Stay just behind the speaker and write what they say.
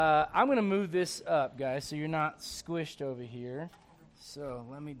I'm going to move this up, guys, so you're not squished over here. So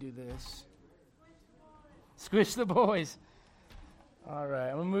let me do this. Squish the boys. All right,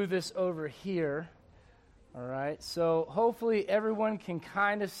 I'm going to move this over here. All right, so hopefully everyone can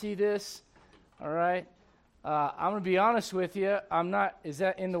kind of see this. All right, I'm going to be honest with you. I'm not, is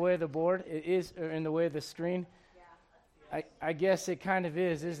that in the way of the board? It is in the way of the screen? I guess it kind of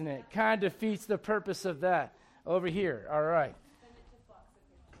is, isn't it? Kind of defeats the purpose of that over here. All right.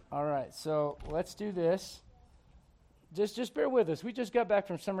 All right, so let's do this. Just bear with us. We just got back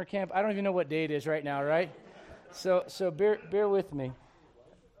from summer camp. I don't even know what day it is right now, right? So bear with me.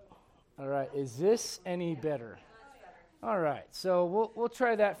 All right, is this any better? All right, so we'll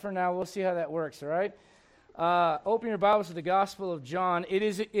try that for now. We'll see how that works, all right? Open your Bibles to the Gospel of John.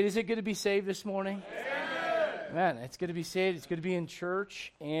 Is it good to be saved this morning? Amen. Man, it's good to be saved. It's good to be in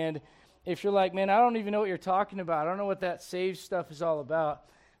church. And if you're like, man, I don't even know what you're talking about. I don't know what that saved stuff is all about.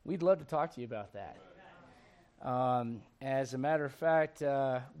 We'd love to talk to you about that. As a matter of fact,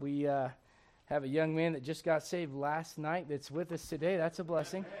 we have a young man that just got saved last night that's with us today. That's a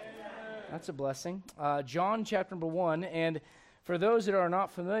blessing. That's a blessing. John chapter number 1. And for those that are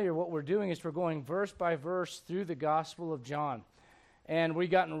not familiar, what we're doing is we're going verse by verse through the Gospel of John. And we've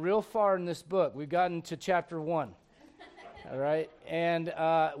gotten real far in this book. We've gotten to chapter 1. All right? And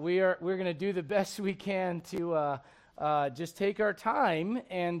we're going to do the best we can to just take our time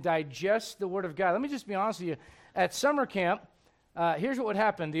and digest the Word of God. Let me just be honest with you. At summer camp, here's what would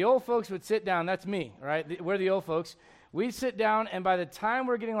happen. The old folks would sit down. That's me, right? We're the old folks. We'd sit down, and by the time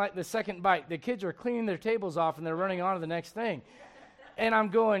we're getting like the second bite, the kids are cleaning their tables off, and they're running on to the next thing. And I'm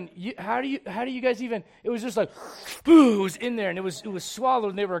going, how do you guys even, it was just like, boo, it was in there, and it was swallowed,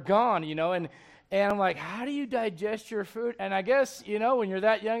 and they were gone, you know, and I'm like, how do you digest your food? And I guess, you know, when you're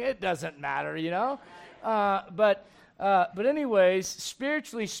that young, it doesn't matter, you know. But anyways,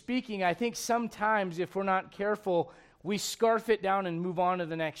 spiritually speaking, I think sometimes if we're not careful, we scarf it down and move on to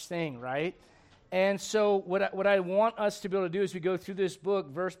the next thing, right? And so what I want us to be able to do as we go through this book,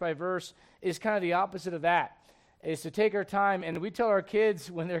 verse by verse, is kind of the opposite of that, is to take our time. And we tell our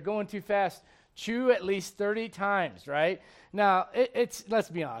kids when they're going too fast, chew at least 30 times, right? Now, it's let's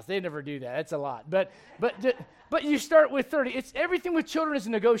be honest, they never do that. It's a lot. But you start with 30. It's everything with children is a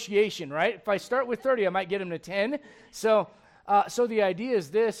negotiation, right? If I start with 30, I might get them to 10. So the idea is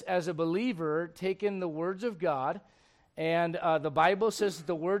this: as a believer, take in the words of God, and the Bible says that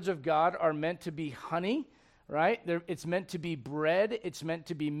the words of God are meant to be honey, right? It's meant to be bread. It's meant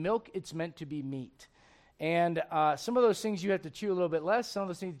to be milk. It's meant to be meat. And some of those things you have to chew a little bit less. Some of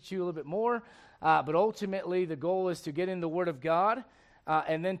those things you chew a little bit more. But ultimately, the goal is to get in the Word of God,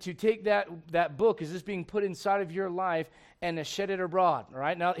 and then to take that book as it's being put inside of your life and to shed it abroad. All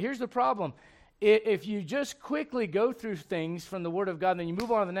right. Now, here's the problem: if you just quickly go through things from the Word of God, and then you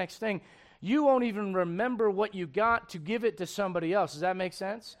move on to the next thing, you won't even remember what you got to give it to somebody else. Does that make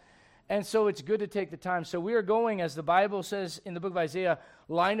sense? And so it's good to take the time. So we are going, as the Bible says in the book of Isaiah,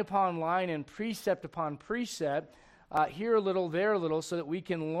 line upon line and precept upon precept, here a little, there a little, so that we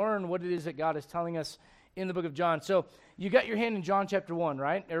can learn what it is that God is telling us in the book of John. So you got your hand in John chapter 1,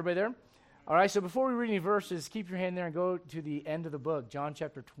 right? Everybody there? All right, so before we read any verses, keep your hand there and go to the end of the book, John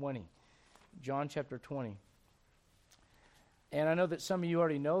chapter 20. John chapter 20. And I know that some of you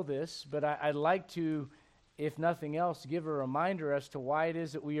already know this, but I'd like to, if nothing else, give a reminder as to why it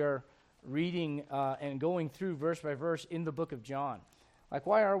is that we are reading and going through verse by verse in the book of John. Like,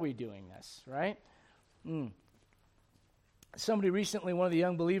 why are we doing this, right? Somebody recently, one of the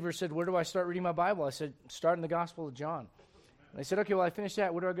young believers said, where do I start reading my Bible? I said, start in the Gospel of John. And they said, okay, well, I finished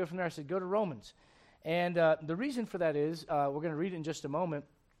that. Where do I go from there? I said, go to Romans. And the reason for that is, we're going to read it in just a moment,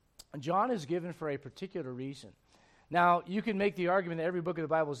 John is given for a particular reason. Now, you can make the argument that every book of the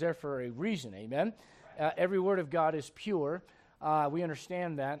Bible is there for a reason, amen? Every word of God is pure. We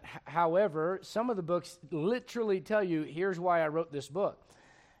understand that. However, some of the books literally tell you, here's why I wrote this book.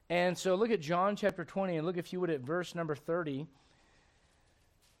 And so look at John chapter 20, and look, if you would, at verse number 30.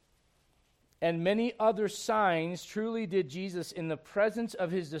 And many other signs truly did Jesus in the presence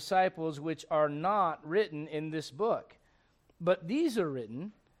of his disciples, which are not written in this book. But these are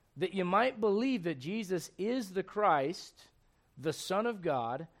written that you might believe that Jesus is the Christ, the Son of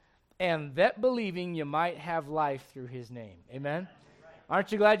God, and that believing you might have life through his name. Amen?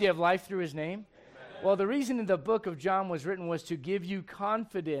 Aren't you glad you have life through his name? Amen. Well, the reason the book of John was written was to give you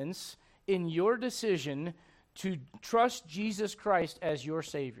confidence in your decision to trust Jesus Christ as your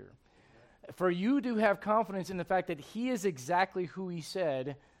Savior. For you to have confidence in the fact that he is exactly who he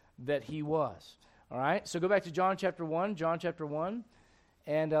said that he was. All right? So go back to John chapter 1,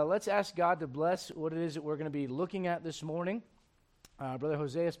 and let's ask God to bless what it is that we're going to be looking at this morning. Brother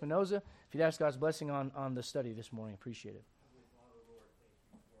Jose Espinoza, if you'd ask God's blessing on the study this morning, appreciate it.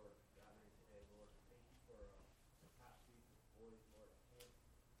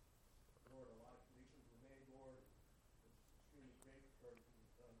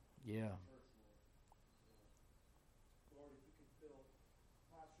 Yeah.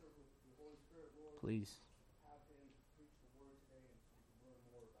 Please.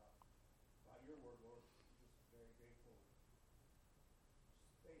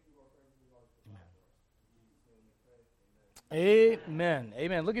 Amen.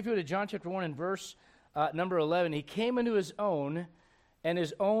 Amen. Look if you would at John chapter 1 and verse number 11. He came into his own, and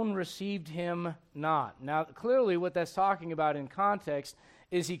his own received him not. Now, clearly what that's talking about in context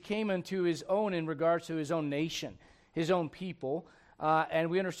is he came into his own in regards to his own nation, his own people. And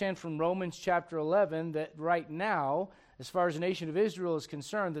we understand from Romans chapter 11 that right now, as far as the nation of Israel is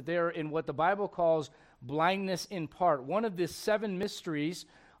concerned, that they're in what the Bible calls blindness in part. One of the 7 mysteries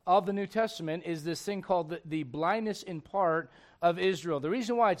of the New Testament is this thing called the blindness in part of Israel. The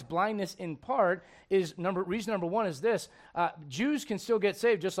reason why it's blindness in part is, reason number one is this. Jews can still get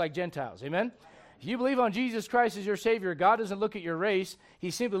saved just like Gentiles. Amen? If you believe on Jesus Christ as your Savior, God doesn't look at your race.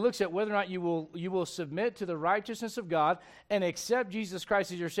 He simply looks at whether or not you will submit to the righteousness of God and accept Jesus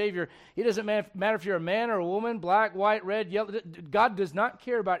Christ as your Savior. It doesn't matter if you're a man or a woman, black, white, red, yellow. God does not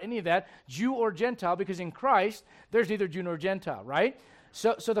care about any of that, Jew or Gentile, because in Christ, there's neither Jew nor Gentile, right?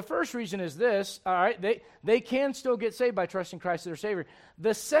 So the first reason is this, all right, they can still get saved by trusting Christ as their Savior.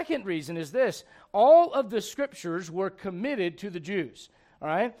 The second reason is this, all of the Scriptures were committed to the Jews. All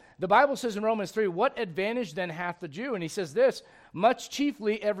right? The Bible says in Romans 3, what advantage then hath the Jew? And he says this, much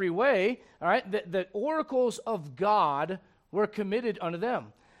chiefly every way, all right, the oracles of God were committed unto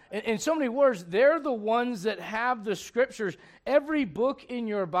them. In so many words, they're the ones that have the Scriptures. Every book in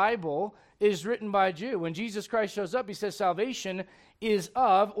your Bible is written by a Jew. When Jesus Christ shows up, he says salvation is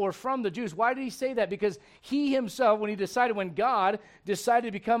of or from the Jews. Why did he say that? Because he himself, when God decided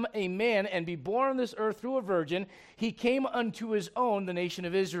to become a man and be born on this earth through a virgin, he came unto his own, the nation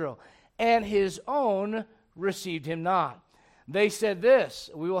of Israel, and his own received him not. They said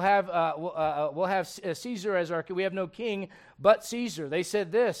this, we'll have Caesar as our king. We have no king but Caesar. They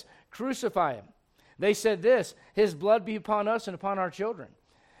said this, crucify him. They said this, his blood be upon us and upon our children.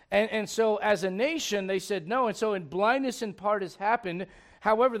 And so as a nation, they said no. And so in blindness in part has happened.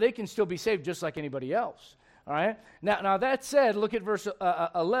 However, they can still be saved just like anybody else. All right? Now that said, look at verse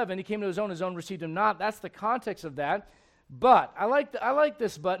 11. He came to his own received him not. That's the context of that. But, I like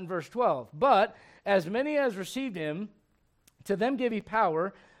this but in verse 12. But, as many as received him, to them gave he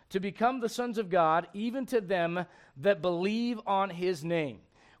power to become the sons of God, even to them that believe on his name,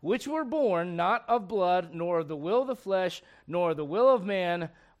 which were born not of blood, nor of the will of the flesh, nor the will of man,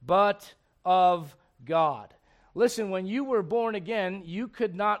 but of God. Listen, when you were born again, you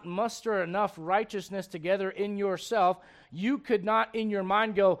could not muster enough righteousness together in yourself. You could not in your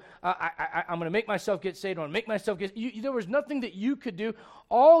mind go, I'm going to make myself get saved. I'm going to make myself get... there was nothing that you could do.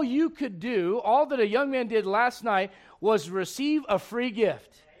 All you could do, all that a young man did last night was receive a free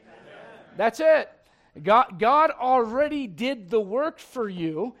gift. Amen. That's it. God already did the work for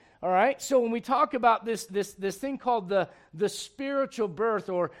you. All right, so when we talk about this thing called the spiritual birth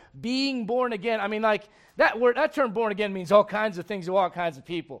or being born again, I mean, like that term born again means all kinds of things to all kinds of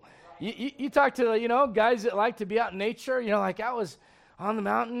people. You talk to guys that like to be out in nature, like I was on the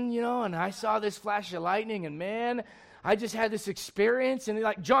mountain, and I saw this flash of lightning, and man, I just had this experience, and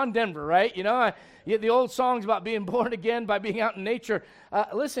like John Denver, right? The old songs about being born again by being out in nature.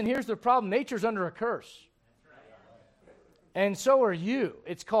 Listen, here's the problem: nature's under a curse. And so are you.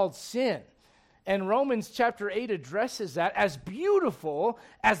 It's called sin. And Romans chapter 8 addresses that. As beautiful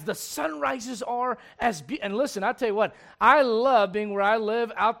as the sunrises are, and listen, I'll tell you what, I love being where I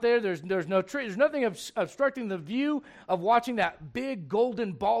live out there. There's no tree. There's nothing obstructing the view of watching that big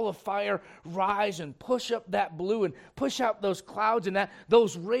golden ball of fire rise and push up that blue and push out those clouds, and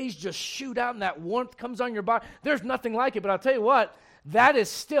those rays just shoot out and that warmth comes on your body. There's nothing like it, but I'll tell you what, that is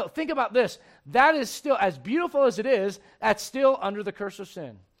still, think about this, that is still, as beautiful as it is, that's still under the curse of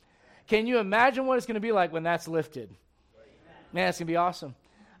sin. Can you imagine what it's going to be like when that's lifted? Man, it's going to be awesome.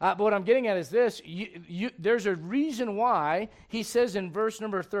 But what I'm getting at is this, there's a reason why he says in verse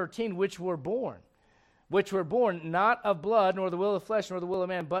number 13, which were born not of blood, nor the will of flesh, nor the will of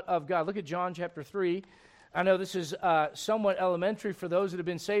man, but of God. Look at John chapter 3. I know this is somewhat elementary for those that have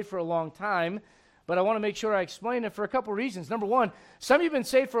been saved for a long time, but I want to make sure I explain it for a couple reasons. Number one, some of you have been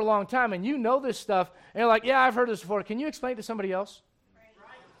saved for a long time, and you know this stuff, and you're like, yeah, I've heard this before. Can you explain it to somebody else?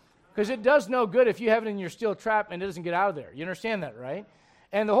 Because it does no good if you have it in your steel trap and it doesn't get out of there. You understand that, right?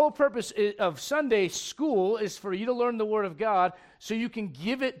 And the whole purpose of Sunday school is for you to learn the Word of God so you can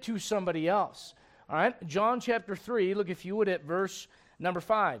give it to somebody else. All right? John chapter 3, look if you would at verse number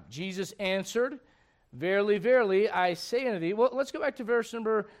 5. Jesus answered, "Verily, verily, I say unto thee." Well, let's go back to verse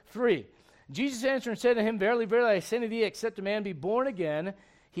number 3. Jesus answered and said to him, "Verily, verily, I say unto thee, except a man be born again,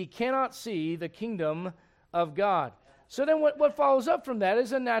 he cannot see the kingdom of God." So then what follows up from that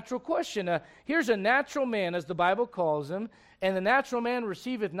is a natural question. Here's a natural man, as the Bible calls him, and the natural man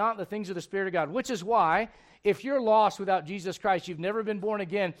receiveth not the things of the Spirit of God, which is why, if you're lost without Jesus Christ, you've never been born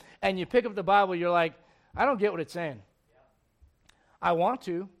again, and you pick up the Bible, you're like, I don't get what it's saying. I want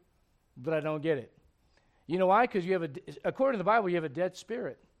to, but I don't get it. You know why? Because according to the Bible, you have a dead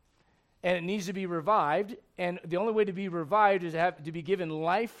spirit, and it needs to be revived, and the only way to be revived is to be given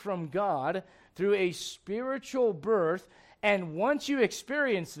life from God through a spiritual birth. And once you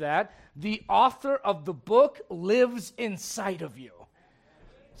experience that, the author of the book lives inside of you.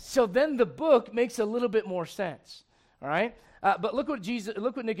 So then the book makes a little bit more sense. All right? But look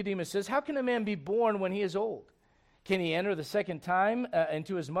what Nicodemus says. How can a man be born when he is old? Can he enter the second time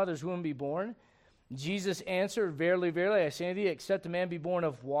into his mother's womb and be born? Jesus answered, "Verily, verily, I say unto thee, except a man be born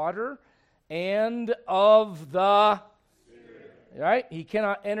of water and of the Spirit." Right? He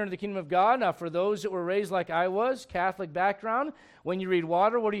cannot enter into the kingdom of God. Now, for those that were raised like I was, Catholic background, when you read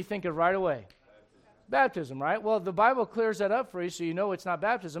water, what do you think of right away? Baptism, right? Well, the Bible clears that up for you so you know it's not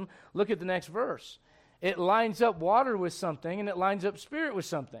baptism. Look at the next verse. It lines up water with something, and it lines up spirit with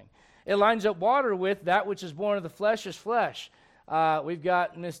something. It lines up water with that which is born of the flesh is flesh. We've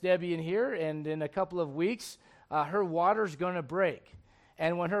got Miss Debbie in here, and in a couple of weeks, her water's going to break.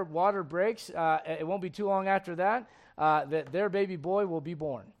 And when her water breaks, it won't be too long after that, that their baby boy will be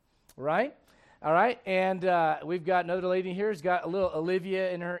born, right? All right, and we've got another lady here who's got a little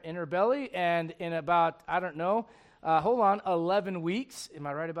Olivia in her belly, and in about, 11 weeks. Am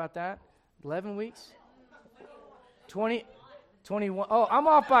I right about that? 11 weeks? 20, 21. Oh, I'm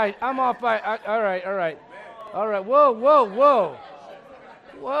off by, all right.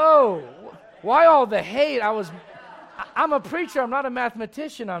 Whoa. Why all the hate? I'm a preacher. I'm not a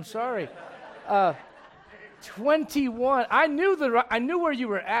mathematician. I'm sorry. 21. I knew where you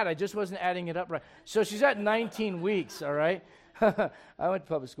were at. I just wasn't adding it up right. So she's at 19 weeks, all right? I went to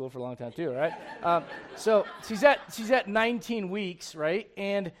public school for a long time too, all right? So she's at 19 weeks, right?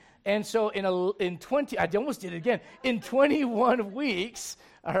 And so in 20, I almost did it again. In 21 weeks,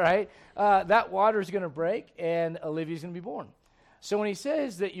 all right, that water is going to break and Olivia's going to be born. So when he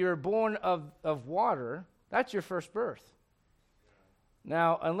says that you're born of water, that's your first birth.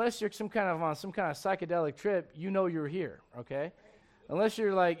 Now, unless you're on some kind of psychedelic trip, you know you're here, okay? Unless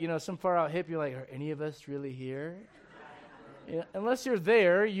you're like, some far out hippie, you're like, are any of us really here? Unless you're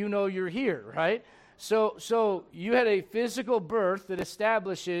there, you know you're here, right? So you had a physical birth that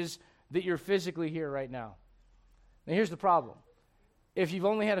establishes that you're physically here right now. Now, here's the problem. If you've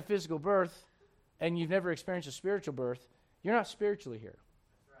only had a physical birth and you've never experienced a spiritual birth, you're not spiritually here.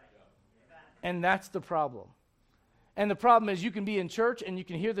 And that's the problem. And the problem is you can be in church and you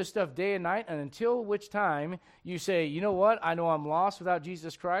can hear this stuff day and night, and until which time you say, you know what, I know I'm lost without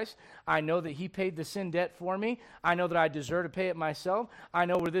Jesus Christ. I know that he paid the sin debt for me. I know that I deserve to pay it myself. I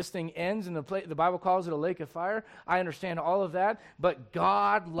know where this thing ends, and the Bible calls it a lake of fire. I understand all of that, but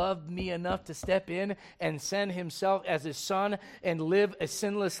God loved me enough to step in and send himself as his son and live a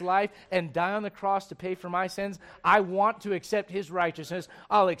sinless life and die on the cross to pay for my sins. I want to accept his righteousness.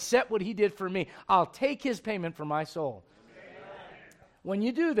 I'll accept what he did for me. I'll take his payment for my soul. When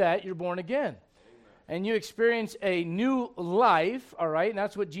you do that, you're born again. And you experience a new life, all right? And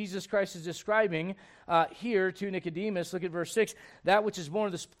that's what Jesus Christ is describing here to Nicodemus. Look at verse 6. That which is born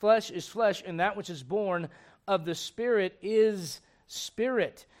of the flesh is flesh, and that which is born of the Spirit is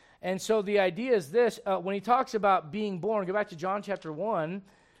spirit. And so the idea is this. When he talks about being born, go back to John chapter 1.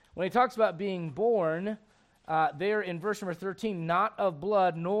 When he talks about being born, there in verse number 13, not of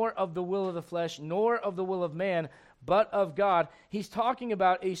blood, nor of the will of the flesh, nor of the will of man, but of God. He's talking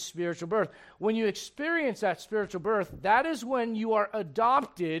about a spiritual birth. When you experience that spiritual birth, that is when you are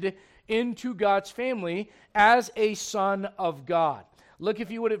adopted into God's family as a son of God. Look,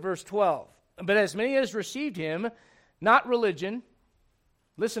 if you would, at verse 12. But as many as received him, not religion,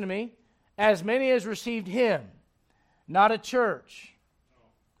 listen to me, as many as received him, not a church.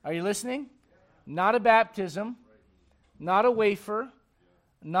 Are you listening? Not a baptism, not a wafer,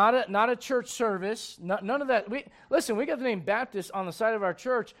 not a church service, none of that. We got the name Baptist on the side of our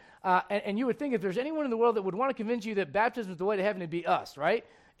church, and you would think if there's anyone in the world that would want to convince you that baptism is the way to heaven, it'd be us, right?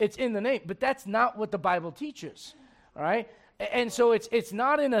 It's in the name, but that's not what the Bible teaches, all right? And so it's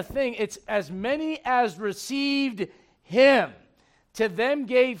not in a thing. It's as many as received him. To them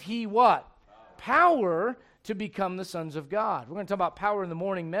gave he what? Power to become the sons of God. We're going to talk about power in the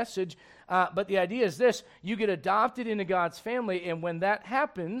morning message, but the idea is this. You get adopted into God's family, and when that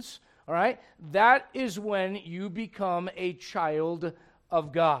happens, all right, that is when you become a child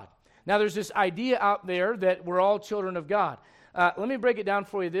of God. Now, there's this idea out there that we're all children of God. Let me break it down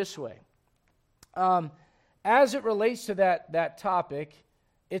for you this way. As it relates to that topic,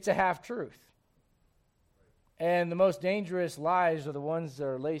 it's a half-truth. And the most dangerous lies are the ones that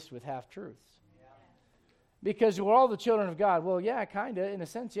are laced with half-truths. Because we're all the children of God. Well, yeah, kind of. In a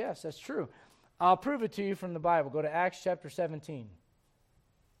sense, yes, that's true. I'll prove it to you from the Bible. Go to Acts chapter 17.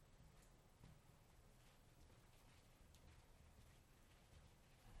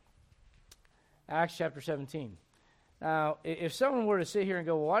 Acts chapter 17. Now, if someone were to sit here and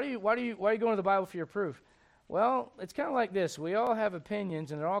go, well, why are you going to the Bible for your proof? Well, it's kind of like this. We all have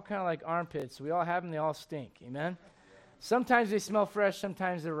opinions, and they're all kind of like armpits. We all have them. They all stink. Amen? Sometimes they smell fresh.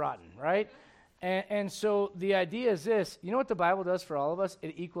 Sometimes they're rotten, right? And so the idea is this. You know what the Bible does for all of us?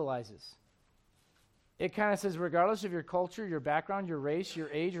 It equalizes. It kind of says, regardless of your culture, your background, your race, your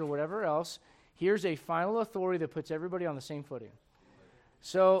age, or whatever else, here's a final authority that puts everybody on the same footing.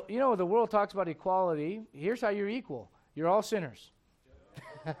 So, you know, the world talks about equality. Here's how you're equal. You're all sinners.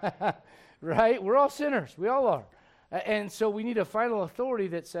 Right? We're all sinners. We all are. And so we need a final authority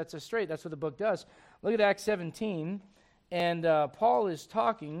that sets us straight. That's what the book does. Look at Acts 17. And Paul is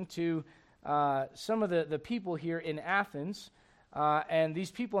talking to some of the people here in Athens. And these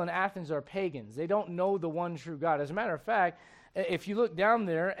people in Athens are pagans. They don't know the one true God. As a matter of fact, if you look down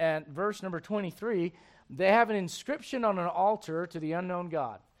there at verse number 23, they have an inscription on an altar to the unknown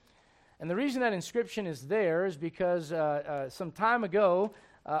God. And the reason that inscription is there is because some time ago,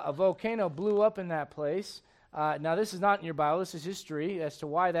 a volcano blew up in that place. Now, this is not in your Bible. This is history as to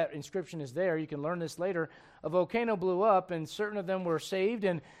why that inscription is there. You can learn this later. A volcano blew up, and certain of them were saved,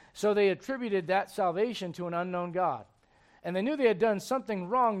 and so they attributed that salvation to an unknown God. And they knew they had done something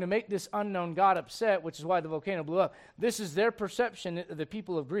wrong to make this unknown God upset, which is why the volcano blew up. This is their perception of the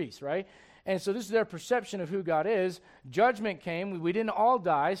people of Greece, right? And so this is their perception of who God is. Judgment came. We didn't all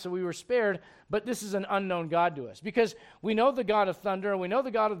die, so we were spared, but this is an unknown God to us. Because we know the God of thunder, and we know the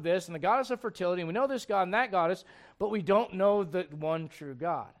God of this, and the goddess of fertility, and we know this God and that goddess, but we don't know the one true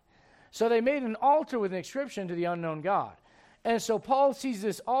God. So they made an altar with an inscription to the unknown God. And so Paul sees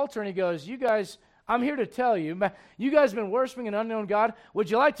this altar, and he goes, you guys, I'm here to tell you, you guys have been worshiping an unknown God.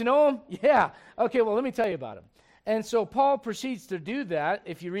 Would you like to know him? Yeah. Okay, well, let me tell you about him. And so Paul proceeds to do that.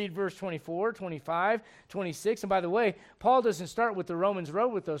 If you read verse 24, 25, 26, and by the way, Paul doesn't start with the Romans road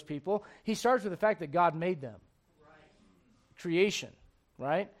with those people. He starts with the fact that God made them. Right. Creation,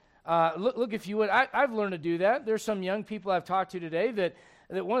 right? Look, if you would, I've learned to do that. There's some young people I've talked to today that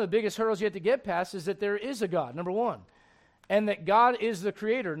one of the biggest hurdles you have to get past is that there is a God, number one, and that God is the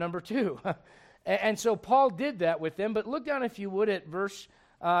creator, number two. And so Paul did that with them. But look down, if you would, at verse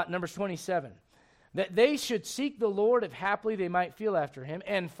number 27. That they should seek the Lord if haply they might feel after him,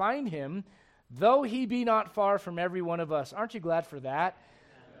 and find him, though he be not far from every one of us. Aren't you glad for that?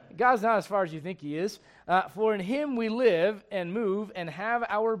 Amen. God's not as far as you think he is. For in him we live and move and have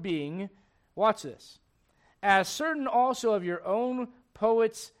our being. Watch this. As certain also of your own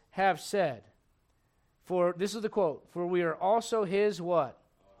poets have said. For, this is the quote, for we are also his what?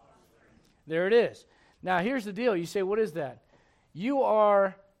 There it is. Now here's the deal. You say, what is that? You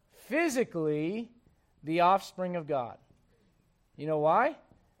are physically the offspring of God. You know why?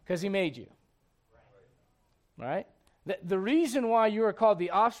 Because he made you. Right? The reason why you are called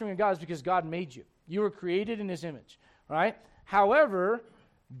the offspring of God is because God made you. You were created in his image. Right? However,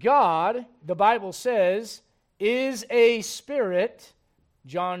 God, the Bible says, is a spirit,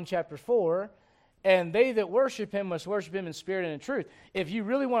 John chapter 4, and they that worship him must worship him in spirit and in truth. If you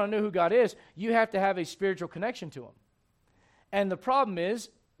really want to know who God is, you have to have a spiritual connection to him. And the problem is,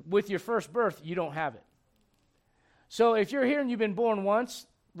 with your first birth, you don't have it. So if you're here and you've been born once,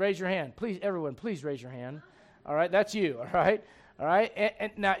 raise your hand. Please, everyone, please raise your hand. All right, that's you, all right? All right,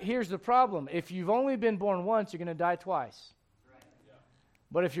 and now here's the problem. If you've only been born once, you're going to die twice.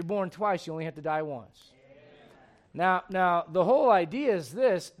 But if you're born twice, you only have to die once. Now, the whole idea is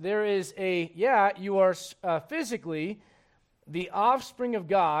this. There is you are physically the offspring of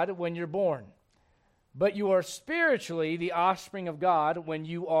God when you're born. But you are spiritually the offspring of God when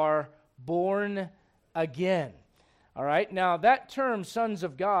you are born again. All right? Now, that term, sons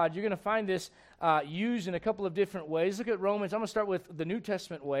of God, you're going to find this used in a couple of different ways. Look at Romans. I'm going to start with the New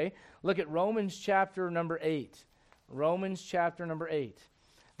Testament way. Look at Romans chapter number 8. Romans chapter number 8.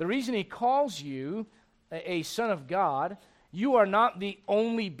 The reason he calls you a son of God, you are not the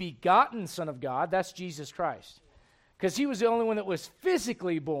only begotten Son of God. That's Jesus Christ. because he was the only one that was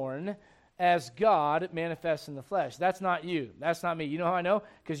physically born as God manifest in the flesh. That's not you. That's not me. You know how I know?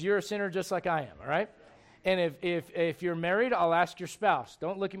 Because you're a sinner just like I am, all right? And if you're married, I'll ask your spouse.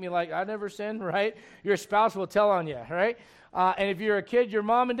 Don't look at me like I never sinned, right? Your spouse will tell on you, right? And if you're a kid, your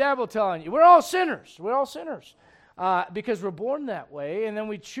mom and dad will tell on you. We're all sinners. We're all sinners because we're born that way, and then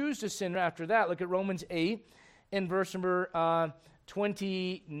we choose to sin after that. Look at Romans 8 in verse number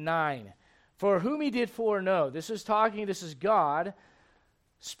 29. For whom he did foreknow. This is God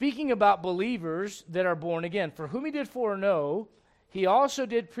speaking about believers that are born again. For whom he did foreknow, he also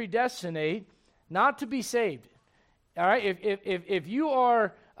did predestinate not to be saved. All right, if you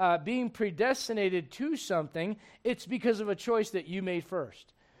are being predestinated to something, it's because of a choice that you made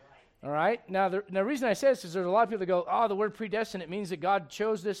first. All right, now the reason I say this is there's a lot of people that go, oh, the word predestinate means that God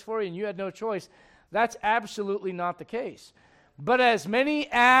chose this for you and you had no choice. That's absolutely not the case. But as many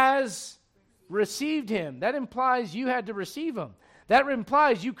as received him, that implies you had to receive him. That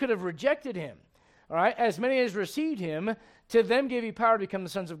implies you could have rejected him. All right, as many as received him, to them gave he power to become the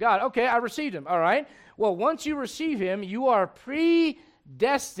sons of God. Okay, I received him. All right, well, once you receive him, you are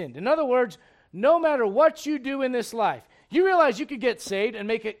predestined. In other words, no matter what you do in this life, you realize you could get saved and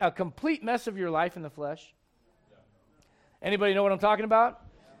make a complete mess of your life in the flesh. Anybody know what I'm talking about?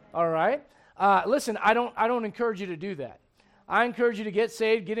 All right. Listen, I don't encourage you to do that. I encourage you to get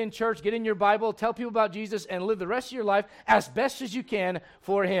saved, get in church, get in your Bible, tell people about Jesus, and live the rest of your life as best as you can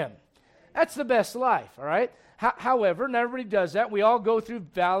for him. That's the best life, all right? However, not everybody does that. We all go through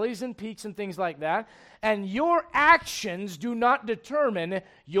valleys and peaks and things like that, and your actions do not determine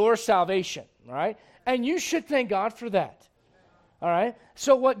your salvation, all right? And you should thank God for that, all right?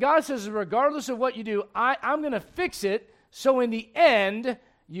 So what God says is regardless of what you do, I'm going to fix it so in the end,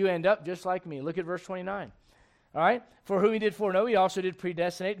 you end up just like me. Look at verse 29. All right? For whom he did foreknow, he also did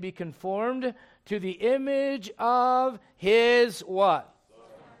predestinate to be conformed to the image of his what?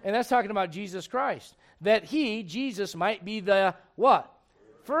 And that's talking about Jesus Christ. That he, Jesus, might be the what?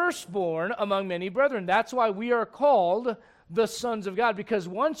 Firstborn among many brethren. That's why we are called the sons of God. Because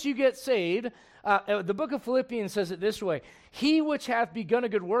once you get saved, the book of Philippians says it this way. He which hath begun a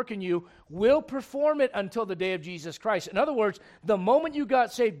good work in you will perform it until the day of Jesus Christ. In other words, the moment you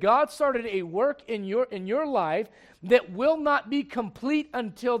got saved, God started a work in your life that will not be complete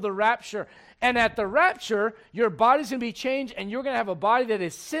until the rapture. And at the rapture, your body's going to be changed, and you're going to have a body that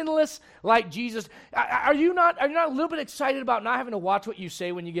is sinless like Jesus. Are you not a little bit excited about not having to watch what you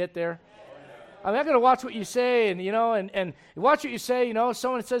say when you get there? I'm not going to watch what you say, and and watch what you say.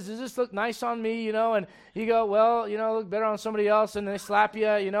 Someone says, "Does this look nice on me?" And you go, "Well, look better on somebody else," and they slap you,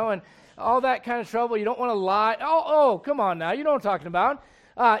 and all that kind of trouble. You don't want to lie. Oh, come on now, you know what I'm talking about.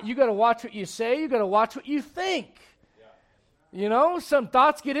 You got to watch what you say. You got to watch what you think. Yeah. Some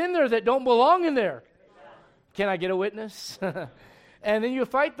thoughts get in there that don't belong in there. Yeah. Can I get a witness? And then you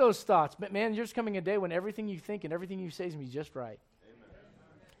fight those thoughts. But man, there's coming a day when everything you think and everything you say is going to be just right.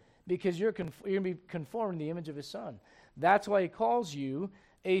 Because you're going to be conformed to the image of his son. That's why he calls you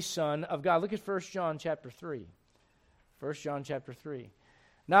a son of God. Look at 1 John chapter 3. 1 John chapter 3.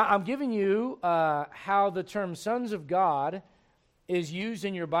 Now, I'm giving you how the term sons of God is used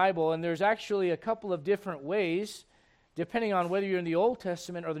in your Bible, and there's actually a couple of different ways, depending on whether you're in the Old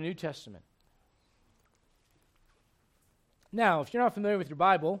Testament or the New Testament. Now, if you're not familiar with your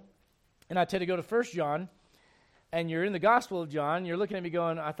Bible, and I tell you to go to 1 John, and you're in the Gospel of John, you're looking at me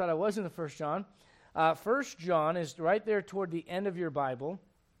going, I thought I was in the 1 John. 1 John is right there toward the end of your Bible.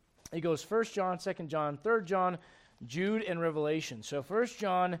 It goes 1 John, 2 John, 3 John, Jude, and Revelation. So 1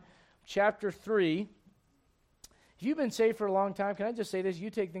 John chapter 3. If you've been saved for a long time, can I just say this? You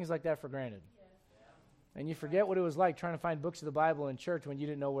take things like that for granted. And you forget what it was like trying to find books of the Bible in church when you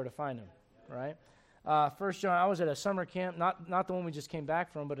didn't know where to find them, right? 1 John, I was at a summer camp, not the one we just came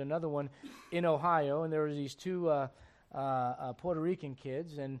back from, but another one in Ohio, and there were these two Puerto Rican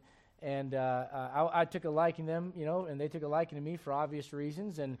kids, and I took a liking to them, and they took a liking to me for obvious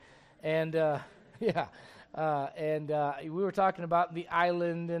reasons, and we were talking about the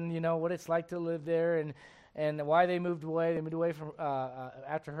island and what it's like to live there, and why they moved away. They moved away from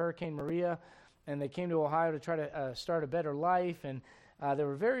after Hurricane Maria, and they came to Ohio to try to start a better life, and they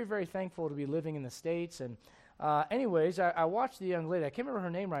were very, very thankful to be living in the States. And anyways, I watched the young lady. I can't remember her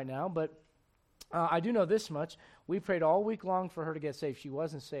name right now, but I do know this much. We prayed all week long for her to get saved. She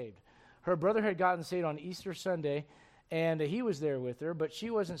wasn't saved. Her brother had gotten saved on Easter Sunday, and he was there with her, but she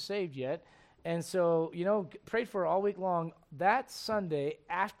wasn't saved yet. And so, prayed for her all week long. That Sunday,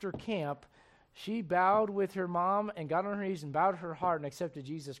 after camp, she bowed with her mom and got on her knees and bowed her heart and accepted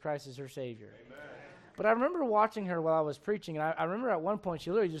Jesus Christ as her Savior. Amen. But I remember watching her while I was preaching, and I remember at one point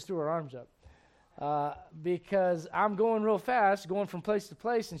she literally just threw her arms up. because I'm going real fast, going from place to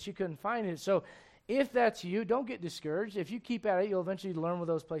place, and she couldn't find it. So if that's you, don't get discouraged. If you keep at it, you'll eventually learn where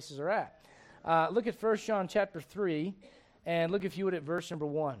those places are at. Look at 1 John chapter 3, and look, if you would, at verse number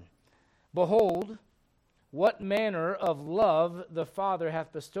 1. Behold, what manner of love the Father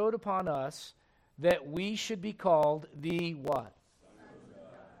hath bestowed upon us, that we should be called the what?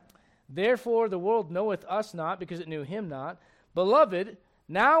 Therefore the world knoweth us not, because it knew him not. Beloved,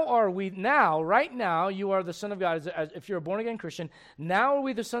 right now, you are the Son of God. If you're a born-again Christian, now are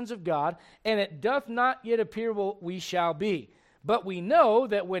we the sons of God, and it doth not yet appear what we shall be. But we know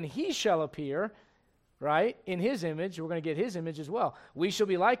that when he shall appear, right, in his image, we're going to get his image as well. We shall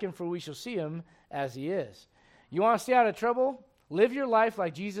be like him, for we shall see him as he is. You want to stay out of trouble? Live your life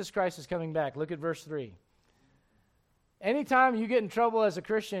like Jesus Christ is coming back. Look at verse 3. Anytime you get in trouble as a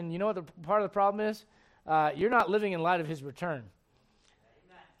Christian, you know what the part of the problem is? You're not living in light of his return.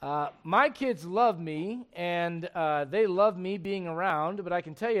 My kids love me, and they love me being around, but I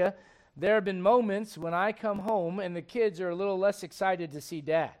can tell you, there have been moments when I come home and the kids are a little less excited to see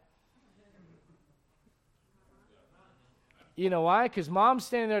Dad. You know why? Because Mom's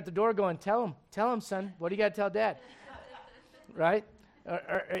standing there at the door going, tell him, son, what do you got to tell Dad? Right?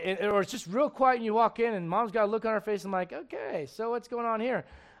 Or it's just real quiet and you walk in and Mom's got a look on her face and I'm like, okay, so what's going on here?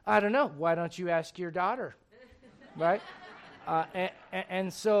 I don't know. Why don't you ask your daughter? Right?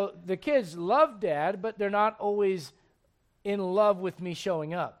 And so the kids love Dad, but they're not always in love with me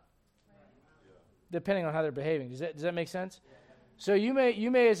showing up, depending on how they're behaving. Does that make sense? So you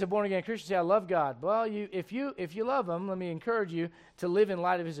may as a born-again Christian say, I love God. Well, if you love him, let me encourage you to live in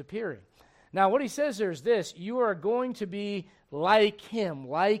light of his appearing. Now, what he says there is this: you are going to be like him,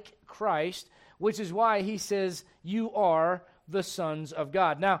 like Christ, which is why he says you are the sons of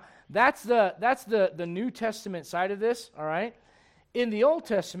God. Now, that's the New Testament side of this, all right? In the Old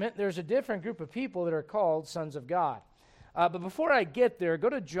Testament, there's a different group of people that are called sons of God. But before I get there, go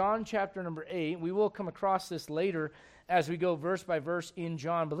to John chapter number 8. We will come across this later as we go verse by verse in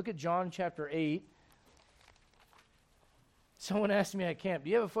John. But look at John chapter 8. Someone asked me at camp, do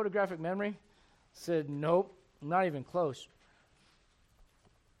you have a photographic memory? I said, nope, not even close.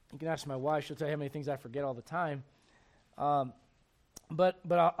 You can ask my wife. She'll tell you how many things I forget all the time. But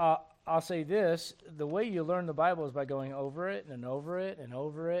I'll say this: the way you learn the Bible is by going over it and over it and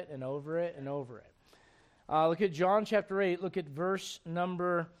over it and over it and over it. Look at John chapter 8. Look at verse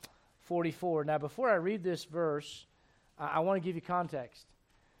number 44. Now, before I read this verse, I want to give you context.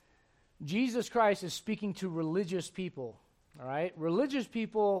 Jesus Christ is speaking to religious people, all right? Religious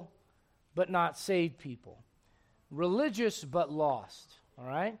people, but not saved people. Religious, but lost, all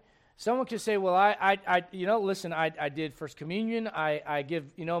right? Someone could say, well, I did First Communion. I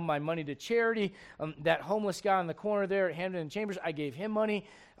give, my money to charity. That homeless guy on the corner there at Hamden and Chambers, I gave him money.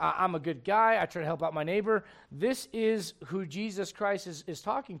 I'm a good guy. I try to help out my neighbor. This is who Jesus Christ is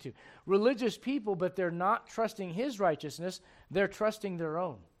talking to. Religious people, but they're not trusting his righteousness. They're trusting their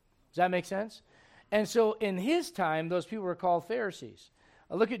own. Does that make sense? And so in his time, those people were called Pharisees.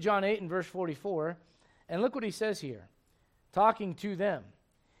 Look at John 8 and verse 44, and look what he says here, talking to them.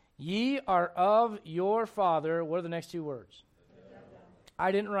 Ye are of your father. What are the next two words?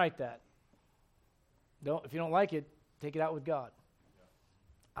 I didn't write that. If you don't like it, take it out with God.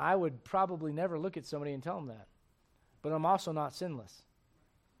 I would probably never look at somebody and tell them that. But I'm also not sinless.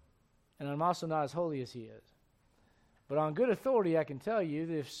 And I'm also not as holy as he is. But on good authority, I can tell you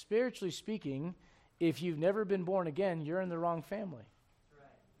that if spiritually speaking, if you've never been born again, you're in the wrong family.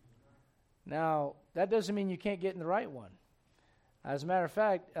 Now, that doesn't mean you can't get in the right one. As a matter of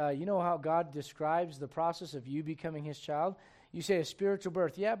fact, you know how God describes the process of you becoming his child? You say a spiritual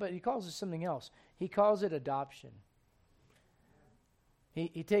birth. Yeah, but he calls it something else. He calls it adoption.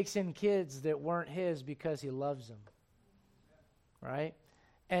 He takes in kids that weren't his because he loves them. Right?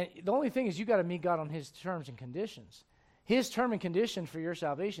 And the only thing is you got to meet God on his terms and conditions. His term and condition for your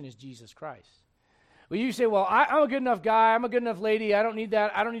salvation is Jesus Christ. Well, you say, well, I'm a good enough guy. I'm a good enough lady. I don't need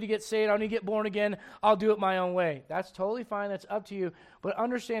that. I don't need to get saved. I don't need to get born again. I'll do it my own way. That's totally fine. That's up to you. But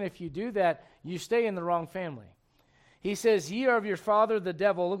understand, if you do that, you stay in the wrong family. He says, ye are of your father the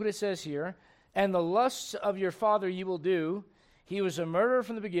devil. Look what it says here. And the lusts of your father ye will do. He was a murderer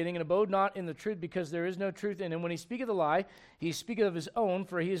from the beginning and abode not in the truth, because there is no truth in him. When he speaketh a lie, he speaketh of his own,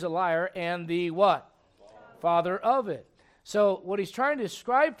 for he is a liar and the what? Father of it. So what he's trying to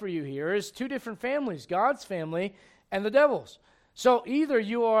describe for you here is two different families, God's family and the devil's. So either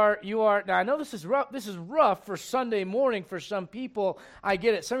you are, now I know this is rough for Sunday morning for some people. I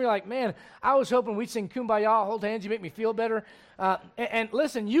get it. Some of you are like, man, I was hoping we'd sing Kumbaya, hold hands, you make me feel better. And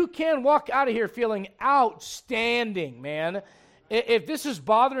listen, you can walk out of here feeling outstanding, man. If this is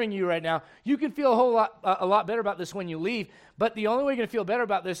bothering you right now, you can feel a lot better about this when you leave. But the only way you're going to feel better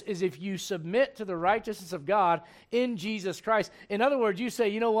about this is if you submit to the righteousness of God in Jesus Christ. In other words, you say,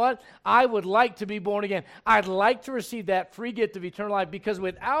 you know what? I would like to be born again. I'd like to receive that free gift of eternal life, because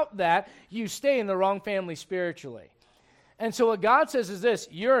without that, you stay in the wrong family spiritually. And so what God says is this: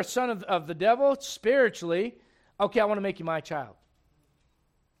 you're a son of the devil spiritually. Okay, I want to make you my child.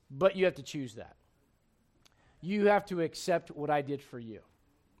 But you have to choose that. You have to accept what I did for you.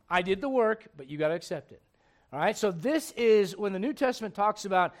 I did the work, but you got to accept it. All right, so this is when the New Testament talks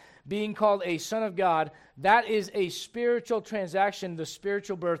about being called a son of God, that is a spiritual transaction, the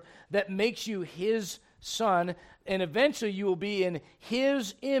spiritual birth that makes you his son, and eventually you will be in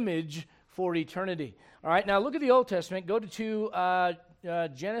his image for eternity. All right, now look at the Old Testament. Go to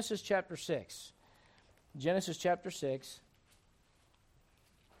Genesis chapter 6. Genesis chapter 6.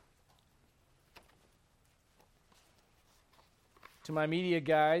 To my media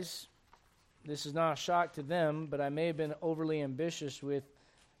guys, this is not a shock to them, but I may have been overly ambitious with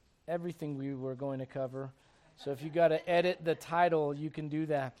everything we were going to cover. So if you got to edit the title, you can do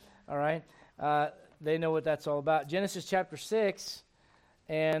that. All right? They know what that's all about. Genesis chapter 6,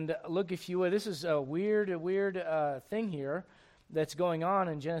 and look, if you would, this is a weird thing here that's going on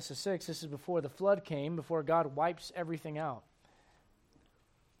in Genesis 6. This is before the flood came, before God wipes everything out.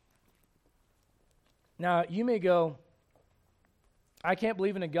 Now, you may go, I can't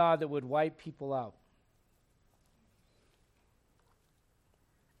believe in a God that would wipe people out.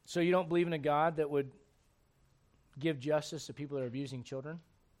 So you don't believe in a God that would give justice to people that are abusing children?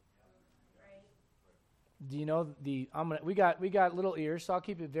 Right. Do you know we got little ears, so I'll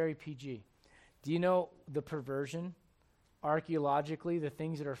keep it very PG. Do you know the perversion, archaeologically, the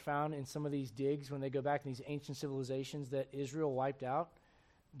things that are found in some of these digs when they go back in these ancient civilizations that Israel wiped out?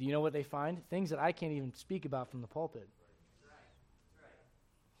 Do you know what they find? Things that I can't even speak about from the pulpit.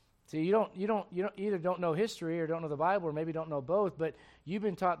 See, you either don't know history or don't know the Bible, or maybe don't know both, but you've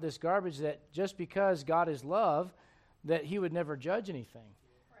been taught this garbage that just because God is love, that he would never judge anything.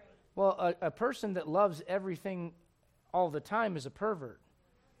 Right. Well, a person that loves everything all the time is a pervert.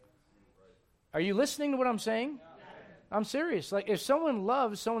 Are you listening to what I'm saying? Yeah. I'm serious. Like, if someone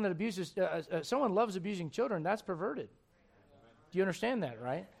loves someone that abuses, someone loves abusing children, that's perverted. Do you understand that,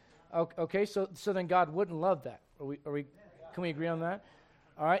 right? Okay, so then God wouldn't love that. Can we agree on that?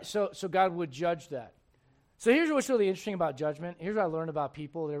 All right, so God would judge that. So here's what's really interesting about judgment. Here's what I learned about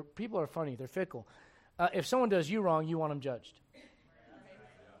people. People are funny. They're fickle. If someone does you wrong, you want them judged.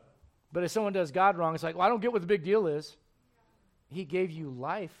 But if someone does God wrong, it's like, well, I don't get what the big deal is. He gave you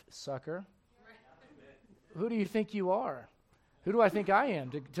life, sucker. Who do you think you are? Who do I think I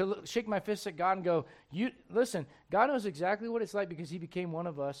am? To shake my fist at God and go, listen, God knows exactly what it's like because he became one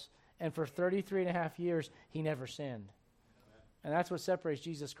of us, and for 33 and a half years, he never sinned. And that's what separates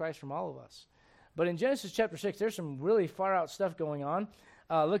Jesus Christ from all of us. But in Genesis chapter 6, there's some really far out stuff going on.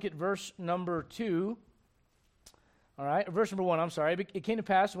 Look at verse number 2. All right, verse number 1, I'm sorry. It came to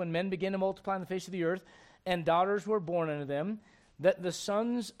pass when men began to multiply on the face of the earth, and daughters were born unto them, that the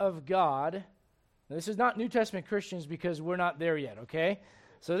sons of God, this is not New Testament Christians because we're not there yet, okay?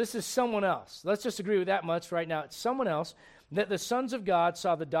 So this is someone else. Let's just agree with that much right now. It's someone else, that the sons of God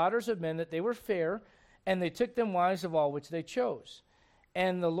saw the daughters of men, that they were fair, and they took them wives of all which they chose.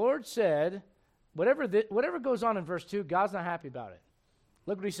 And the Lord said, whatever goes on in verse 2, God's not happy about it.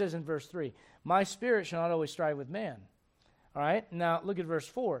 Look what he says in verse 3. My spirit shall not always strive with man. All right, now look at verse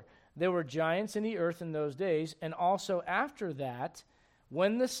 4. There were giants in the earth in those days, and also after that,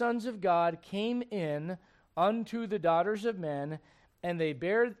 when the sons of God came in unto the daughters of men, and they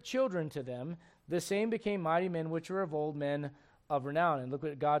bare children to them, the same became mighty men which were of old, men of renown. And look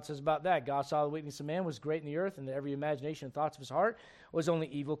what God says about that. God saw the wickedness of man was great in the earth, and that every imagination and thoughts of his heart was only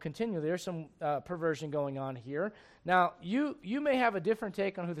evil continually. There's some perversion going on here. Now, you may have a different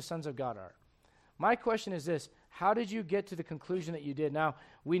take on who the sons of God are. My question is this: how did you get to the conclusion that you did? Now,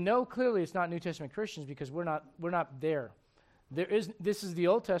 we know clearly it's not New Testament Christians because we're not there. This is the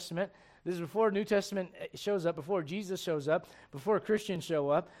Old Testament. This is before New Testament shows up, before Jesus shows up, before Christians show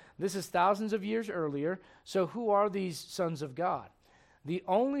up. This is thousands of years earlier. So who are these sons of God? The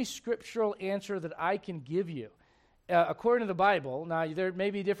only scriptural answer that I can give you, according to the Bible, now there may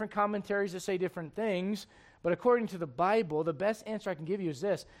be different commentaries that say different things, but according to the Bible, the best answer I can give you is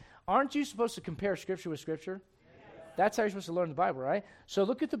this. Aren't you supposed to compare Scripture with Scripture? Yes. That's how you're supposed to learn the Bible, right? So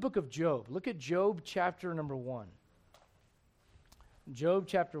look at the book of Job. Look at Job chapter number 1. Job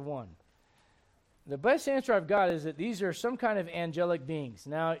chapter 1. The best answer I've got is that these are some kind of angelic beings.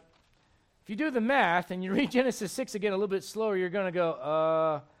 Now, if you do the math and you read Genesis 6 again a little bit slower, you're going to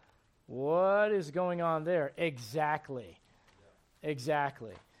go, what is going on there? Exactly.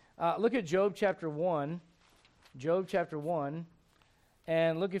 Exactly. Look at Job chapter 1. Job chapter 1.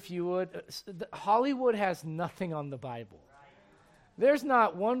 And look, if you would, Hollywood has nothing on the Bible. There's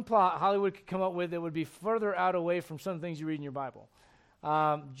not one plot Hollywood could come up with that would be further out away from some things you read in your Bible.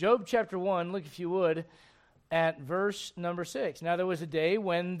 Job chapter 1, look if you would, at verse number 6. Now there was a day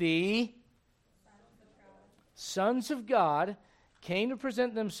when the sons of God came to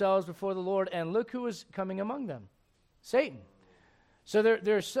present themselves before the Lord, and look who was coming among them. Satan. So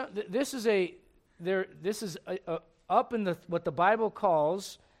this is up in what the Bible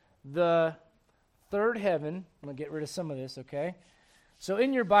calls the third heaven. I'm going to get rid of some of this, okay? So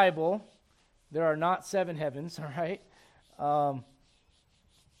in your Bible, there are not 7 heavens, all right?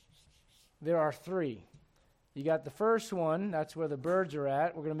 There are 3. You got the first one, that's where the birds are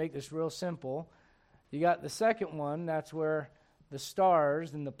at. We're going to make this real simple. You got the second one, that's where the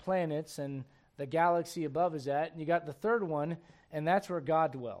stars and the planets and the galaxy above is at. And you got the third one, and that's where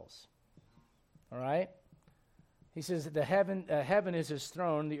God dwells. All right? He says that the heaven is his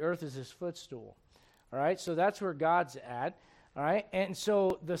throne, the earth is his footstool. All right? So that's where God's at. All right? And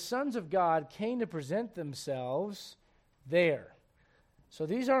so the sons of God came to present themselves there. So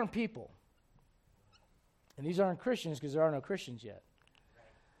these aren't people. And these aren't Christians because there are no Christians yet.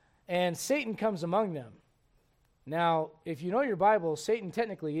 And Satan comes among them. Now, if you know your Bible, Satan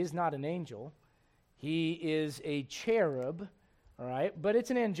technically is not an angel. He is a cherub, all right? But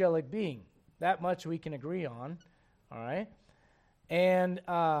it's an angelic being. That much we can agree on, all right? And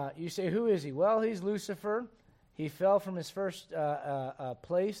you say, who is he? Well, he's Lucifer. He fell from his first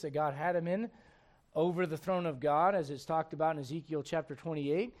place that God had him in over the throne of God, as it's talked about in Ezekiel chapter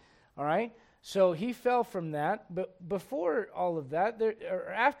 28, all right? So he fell from that, but before all of that, or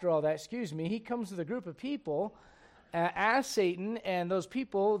after all that, he comes with a group of people as Satan, and those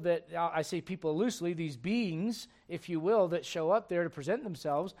people that, I say people loosely, these beings, if you will, that show up there to present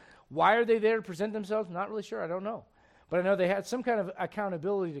themselves. Why are they there to present themselves? Not really sure, I don't know. But I know they had some kind of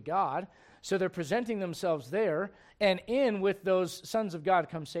accountability to God, so they're presenting themselves there, and in with those sons of God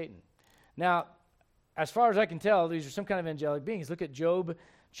comes Satan. Now, as far as I can tell, these are some kind of angelic beings. Look at Job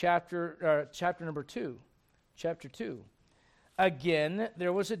chapter number 2. Chapter 2. Again,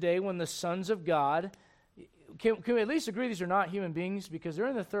 there was a day when the sons of God, can we at least agree these are not human beings because they're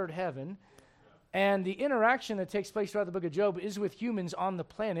in the third heaven, and the interaction that takes place throughout the book of Job is with humans on the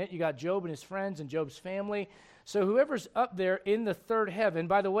planet. You got Job and his friends and Job's family. So whoever's up there in the third heaven,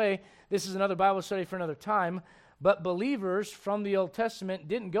 by the way, this is another Bible study for another time, but believers from the Old Testament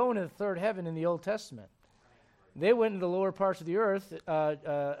didn't go into the third heaven in the Old Testament. They went into the lower parts of the earth,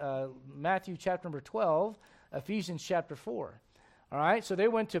 Matthew chapter number 12, Ephesians chapter 4. All right, so they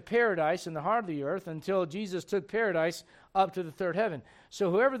went to paradise in the heart of the earth until Jesus took paradise up to the third heaven.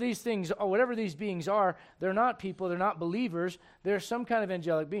 So whoever these things, or whatever these beings are, they're not people, they're not believers, they're some kind of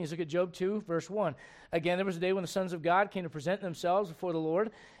angelic beings. Look at Job 2, verse 1. Again, there was a day when the sons of God came to present themselves before the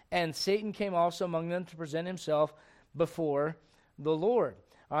Lord, and Satan came also among them to present himself before the Lord.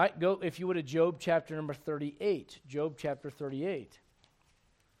 All right, go, if you would, to Job chapter number 38. Job chapter 38.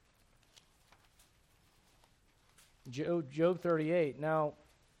 Job 38. Now,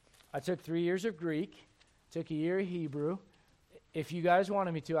 I took 3 years of Greek, took a year of Hebrew. If you guys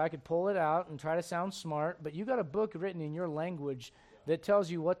wanted me to, I could pull it out and try to sound smart, but you got a book written in your language that tells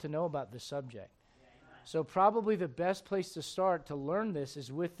you what to know about this subject. So probably the best place to start to learn this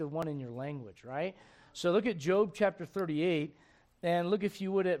is with the one in your language, right? So look at Job chapter 38, and look, if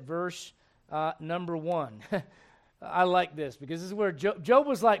you would, at verse number 1. I like this because this is where Job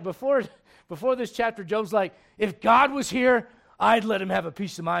was like, before this chapter, Job's like, if God was here, I'd let him have a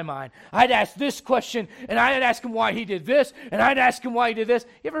piece of my mind. I'd ask this question, and I'd ask him why he did this, and I'd ask him why he did this.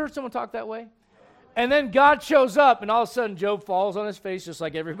 You ever heard someone talk that way? And then God shows up, and all of a sudden Job falls on his face just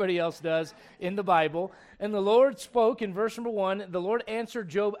like everybody else does in the Bible. And the Lord spoke in verse number 1, the Lord answered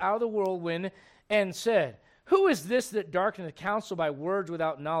Job out of the whirlwind and said, who is this that darkeneth counsel by words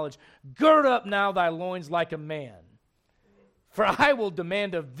without knowledge? Gird up now thy loins like a man. For I will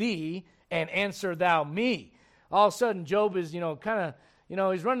demand of thee, and answer thou me. All of a sudden, Job is, he's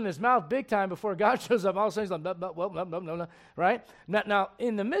running his mouth big time before God shows up. All of a sudden, he's like, no, right? Now,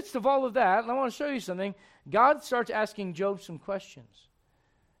 in the midst of all of that, and I want to show you something, God starts asking Job some questions.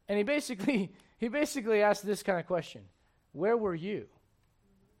 And he basically asked this kind of question. Where were you?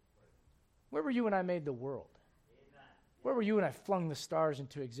 Where were you when I made the world? Where were you when I flung the stars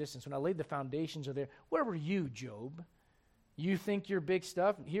into existence? When I laid the foundations of there? Where were you, Job? You think you're big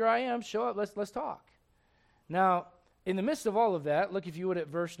stuff? Here I am. Show up. Let's talk. Now, in the midst of all of that, look, if you would, at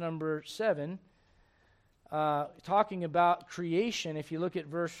verse number 7, talking about creation. If you look at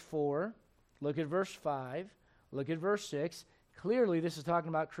verse 4, look at verse 5, look at verse 6, Clearly, this is talking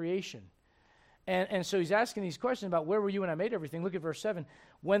about creation. And so he's asking these questions about where were you when I made everything. Look at verse 7.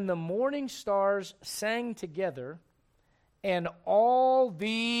 When the morning stars sang together, and all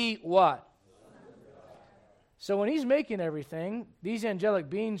the what? So when he's making everything, these angelic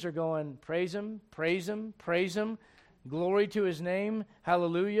beings are going, praise him, praise him, praise him, glory to his name,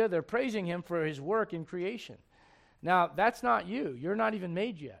 hallelujah. They're praising him for his work in creation. Now, that's not you. You're not even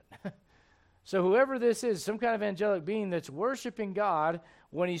made yet. So whoever this is, some kind of angelic being that's worshiping God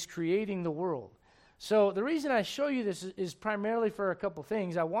when he's creating the world. So the reason I show you this is primarily for a couple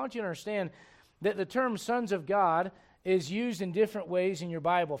things. I want you to understand that the term sons of God is used in different ways in your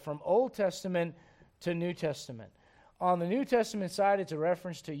Bible, from Old Testament to New Testament. On the New Testament side, it's a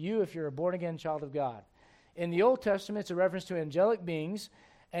reference to you if you're a born-again child of God. In the Old Testament, it's a reference to angelic beings,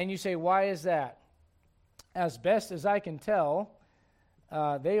 and you say, why is that? As best as I can tell,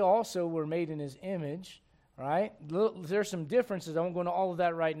 they also were made in his image, right? There's some differences. I won't go into all of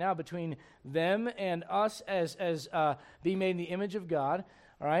that right now between them and us as being made in the image of God,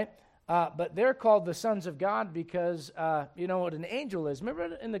 all right? But they're called the sons of God because, you know what an angel is.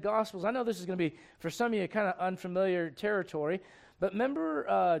 Remember in the Gospels, I know this is going to be, for some of you, kind of unfamiliar territory, but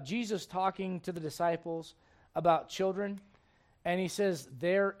remember Jesus talking to the disciples about children, and he says,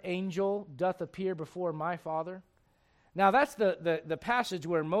 their angel doth appear before my Father. Now, that's the passage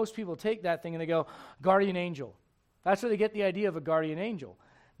where most people take that thing and they go, guardian angel. That's where they get the idea of a guardian angel.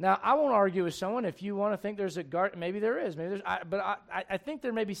 Now, I won't argue with someone if you want to think there's a maybe there is, but I think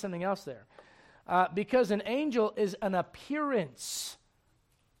there may be something else there. Because an angel is an appearance.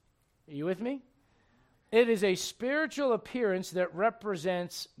 Are you with me? It is a spiritual appearance that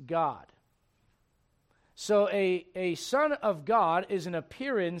represents God. So a son of God is an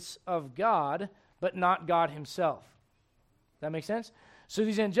appearance of God, but not God himself. That makes sense? So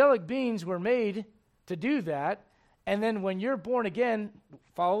these angelic beings were made to do that. And then when you're born again,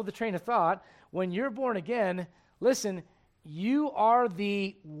 follow the train of thought. When you're born again, listen, you are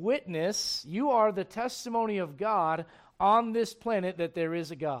the witness, you are the testimony of God on this planet that there is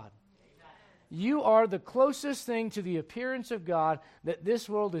a God. You are the closest thing to the appearance of God that this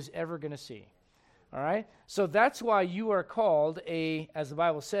world is ever going to see. All right? So that's why you are called as the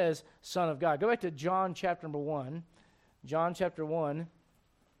Bible says, son of God. Go back to John chapter number 1. John chapter 1,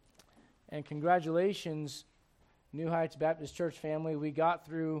 and congratulations, New Heights Baptist Church family. We got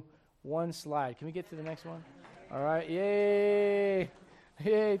through one slide. Can we get to the next one? All right. Yay.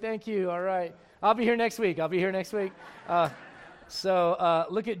 Yay, thank you. All right. I'll be here next week. So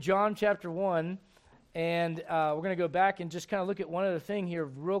look at John chapter 1, and we're going to go back and just kind of look at one other thing here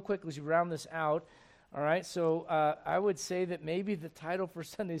real quickly as we round this out. All right, so I would say that maybe the title for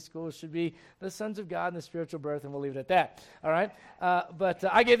Sunday school should be The Sons of God and the Spiritual Birth, and we'll leave it at that. All right, but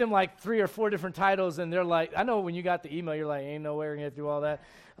I gave them like 3 or 4 different titles, and they're like, I know when you got the email, you're like, ain't no way we're going to get through all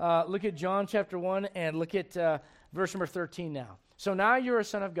that. Look at John chapter 1, and look at verse number 13 now. So now you're a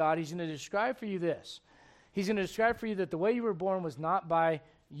son of God. He's going to describe for you this. He's going to describe for you that the way you were born was not by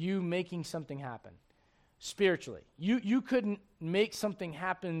you making something happen spiritually. You couldn't make something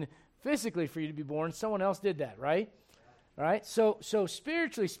happen physically for you to be born. Someone else did that, right? All right. So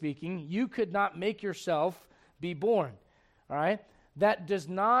spiritually speaking, you could not make yourself be born. All right. That does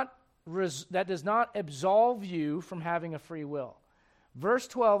not absolve you from having a free will. Verse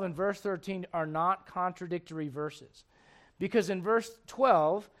 12 and verse 13 are not contradictory verses. Because in verse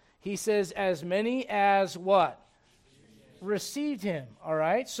 12, he says, as many as what? Received him. All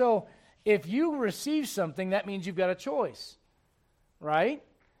right. So if you receive something, that means you've got a choice. Right?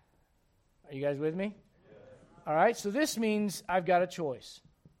 Are you guys with me? Yeah. All right, so this means I've got a choice.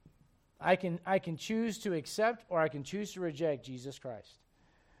 I can choose to accept or I can choose to reject Jesus Christ.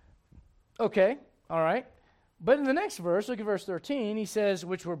 Okay, all right. But in the next verse, look at verse 13, he says,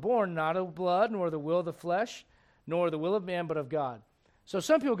 which were born not of blood, nor the will of the flesh, nor the will of man, but of God. So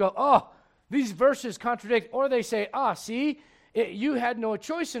some people go, oh, these verses contradict, or they say, see, you had no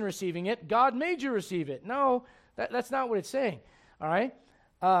choice in receiving it. God made you receive it. No, that's not what it's saying, all right?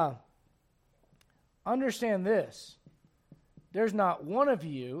 Understand this. There's not one of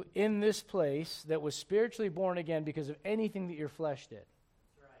you in this place that was spiritually born again because of anything that your flesh did.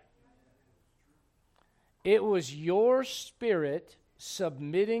 It was your spirit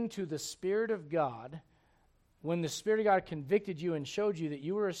submitting to the Spirit of God. When the Spirit of God convicted you and showed you that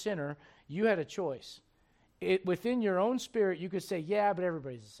you were a sinner, you had a choice. Within your own spirit, you could say, yeah, but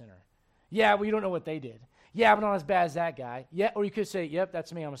everybody's a sinner. Yeah, well, you don't know what they did. Yeah, but not as bad as that guy. Yeah, or you could say, yep,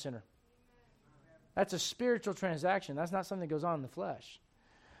 that's me, I'm a sinner. That's a spiritual transaction. That's not something that goes on in the flesh.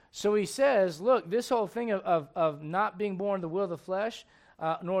 So he says, look, this whole thing of not being born the will of the flesh,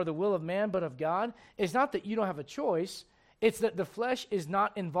 nor the will of man, but of God, is not that you don't have a choice. It's that the flesh is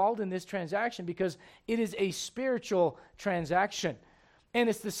not involved in this transaction because it is a spiritual transaction. And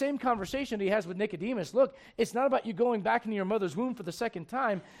it's the same conversation that he has with Nicodemus. Look, it's not about you going back into your mother's womb for the second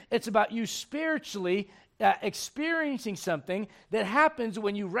time. It's about you spiritually experiencing something that happens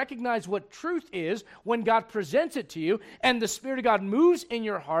when you recognize what truth is, when God presents it to you, and the Spirit of God moves in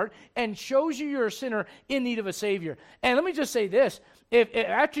your heart and shows you you're a sinner in need of a Savior. And let me just say this. If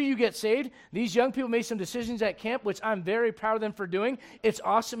after you get saved, these young people made some decisions at camp, which I'm very proud of them for doing. It's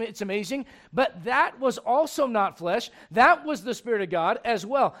awesome. It's amazing. But that was also not flesh. That was the Spirit of God as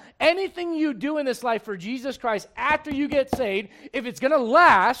well. Anything you do in this life for Jesus Christ after you get saved, if it's going to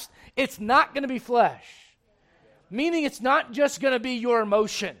last, it's not going to be flesh. Meaning it's not just going to be your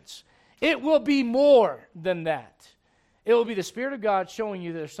emotions. It will be more than that. It will be the Spirit of God showing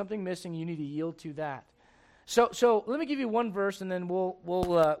you there's something missing. You need to yield to that. So let me give you one verse, and then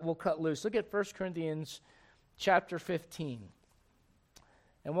we'll cut loose. Look at 1 Corinthians chapter 15.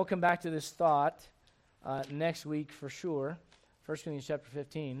 And we'll come back to this thought next week for sure. 1 Corinthians chapter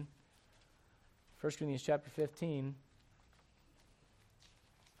 15. 1 Corinthians chapter 15.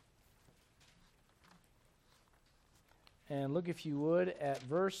 And look, if you would, at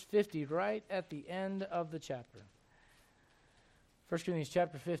verse 50, right at the end of the chapter. 1 Corinthians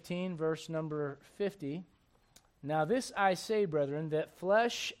chapter 15, verse number 50. Now this I say, brethren, that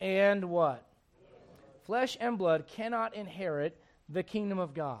flesh and what? Flesh and blood cannot inherit the kingdom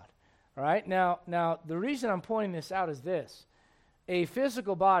of God. All right? Now, the reason I'm pointing this out is this. A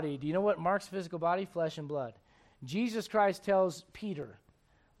physical body, do you know what marks physical body? Flesh and blood. Jesus Christ tells Peter,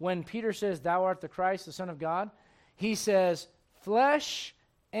 when Peter says, thou art the Christ, the Son of God, he says, flesh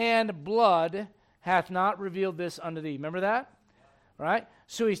and blood hath not revealed this unto thee. Remember that? Right?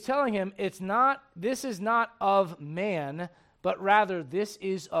 So he's telling him this is not of man, but rather this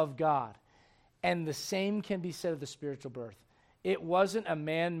is of God. And the same can be said of the spiritual birth. It wasn't a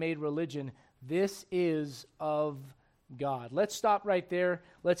man-made religion. This is of God. Let's stop right there.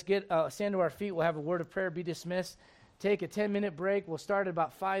 Let's stand to our feet. We'll have a word of prayer, be dismissed. Take a 10-minute break. We'll start at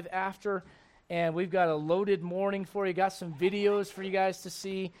about 5 after. And we've got a loaded morning for you. Got some videos for you guys to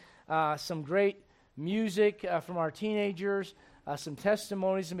see. Some great music from our teenagers. Some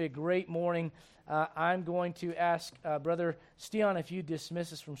testimonies. It's going to be a great morning. I'm going to ask Brother Stian if you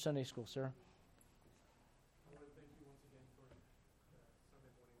dismiss us from Sunday school, sir.